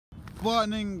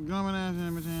farting, gumming ass and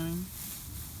imitating.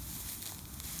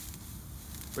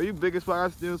 Where you biggest spot? I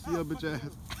still see your bitch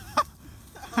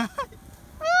ass.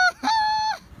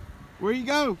 Where you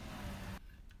go?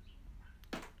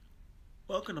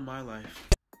 Welcome to my life.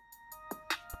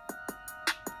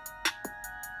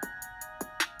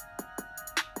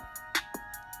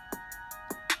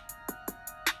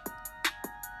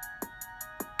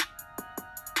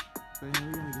 Man,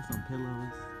 we gotta get some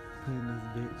pillows, put in this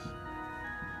bitch,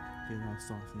 get all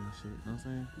saucy and shit, you know what I'm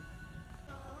saying?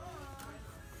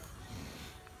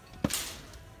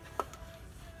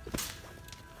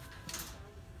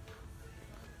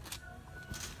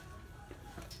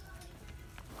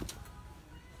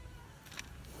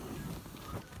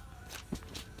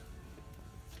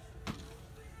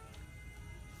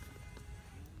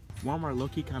 Walmart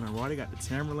low-key kind of raw. They got the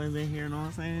Timberlands in here, you know what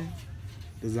I'm saying?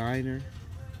 Designer.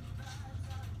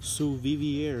 Sous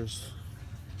Viviers.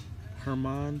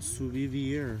 Herman Sous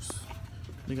Viviers.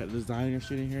 They got designer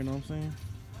shit in here, you know what I'm saying?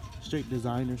 Straight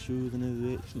designer shoes in this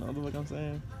bitch, you know what I'm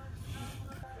saying?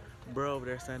 Bro over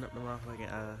there standing up the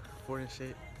motherfucking fort and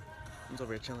shit. I'm just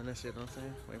over here chilling this shit, you know what I'm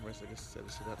saying? Waiting for us to just set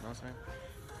this shit up, you know what I'm saying?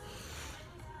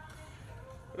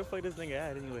 Where the fuck this nigga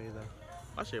at anyway, though?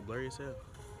 My shit blurry as hell.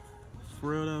 For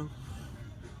real though,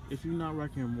 if you're not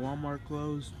rocking Walmart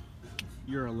clothes,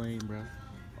 you're a lame, bro.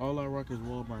 All I rock is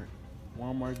Walmart.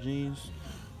 Walmart jeans,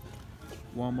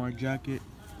 Walmart jacket,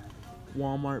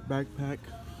 Walmart backpack,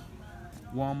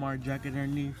 Walmart jacket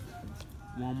underneath,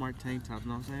 Walmart tank top, you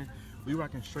know what I'm saying? We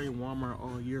rocking straight Walmart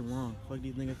all year long. Fuck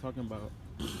these niggas talking about.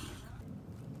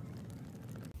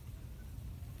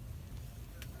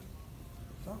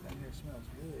 Something here smells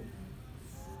good.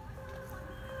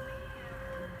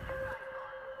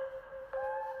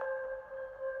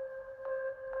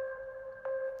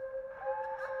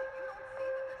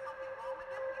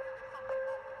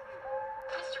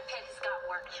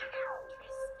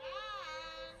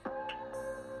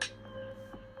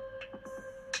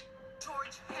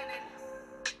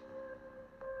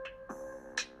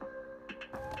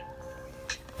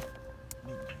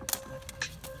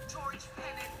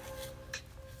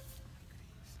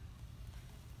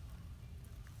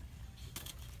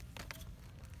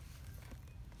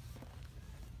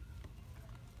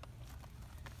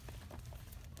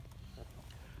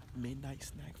 Midnight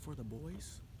snack for the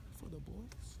boys? For the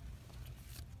boys?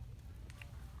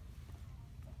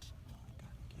 Oh, I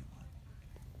gotta get one.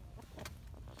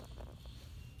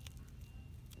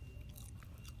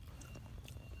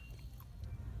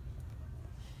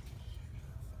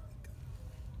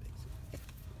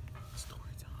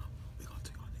 Story time. We gonna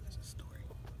tell y'all niggas a story.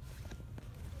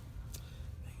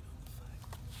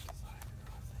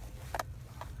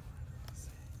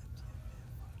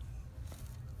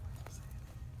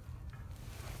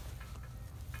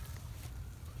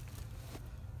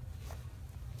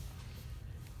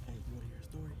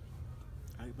 Story.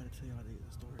 I better tell y'all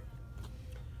the story.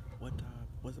 One time,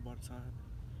 once upon a time,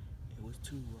 it was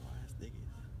two raw ass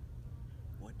niggas.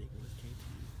 One nigga was KT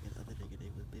and the other nigga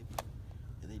they was Bibby.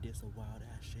 And they did some wild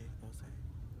ass shit, you know what I'm saying?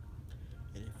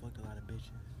 And they fucked a lot of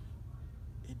bitches.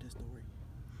 In the story.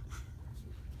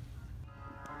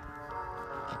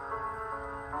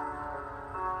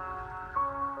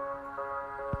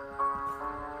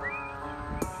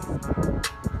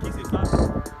 Casey, stop.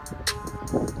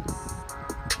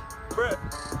 Bruh.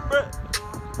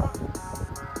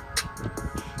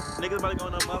 Niggas about to go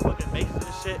on a motherfucking Mason and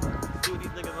shit. See what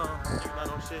these niggas on. Niggas not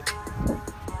on shit.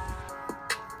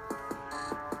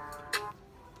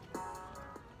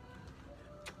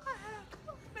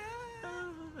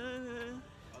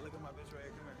 Oh, look at my bitch right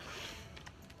here. Come here.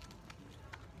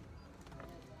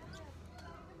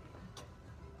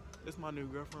 This is my new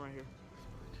girlfriend right here.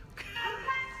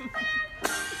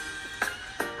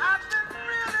 I've been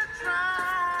really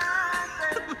trying,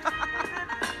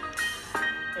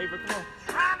 Hey, bro, come on.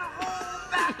 trying to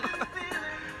hold back the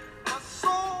feeling of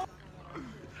soul.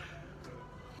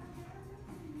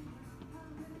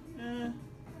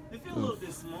 They feel a little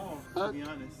bit small, to be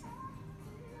honest.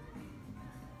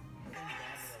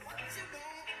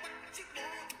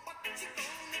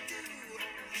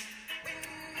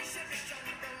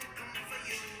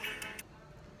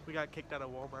 We got kicked out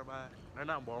of Walmart or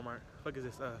not Walmart. Fuck is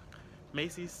this?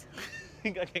 Macy's.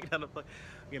 We got kicked out of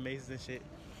fucking Macy's and shit.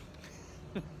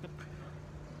 This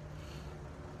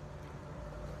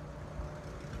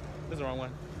is the wrong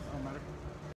one. Don't matter.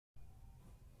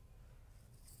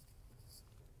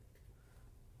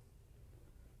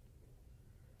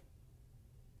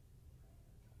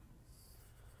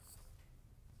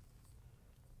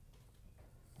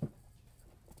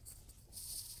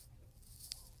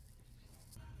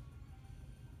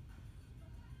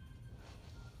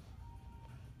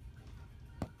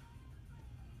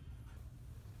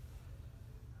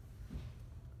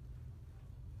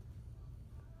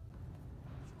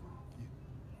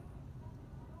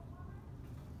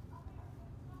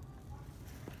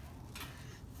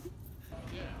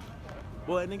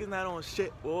 Boy, niggas not on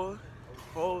shit, boy.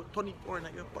 Oh, 24,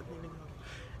 nigga. Fuck you, nigga.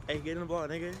 Hey, get in the ball,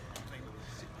 nigga.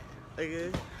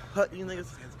 Nigga. Hut you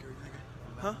niggas.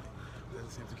 Huh? Is that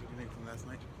the same security name from last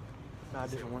night? Nah, a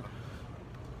different one.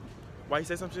 Why you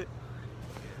say some shit?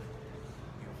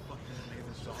 Fuck these niggas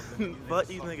and Shaw. Fuck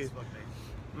these niggas.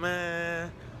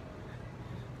 Man.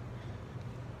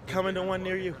 Coming to one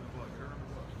near you.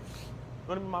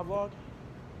 Wanna be my vlog?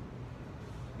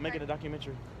 I'm making a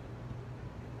documentary.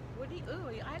 What do you? Ooh,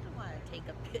 I don't want to take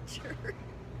a picture.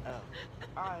 Oh.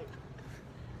 Alright.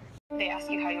 They ask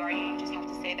you how you are, you just have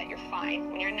to say that you're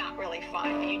fine when you're not really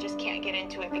fine, but you just can't get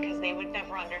into it because they would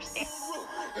never understand. I'm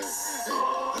gonna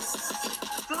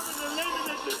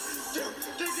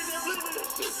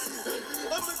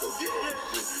go get that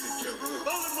shit.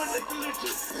 All of my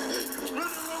niggas,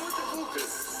 running around with the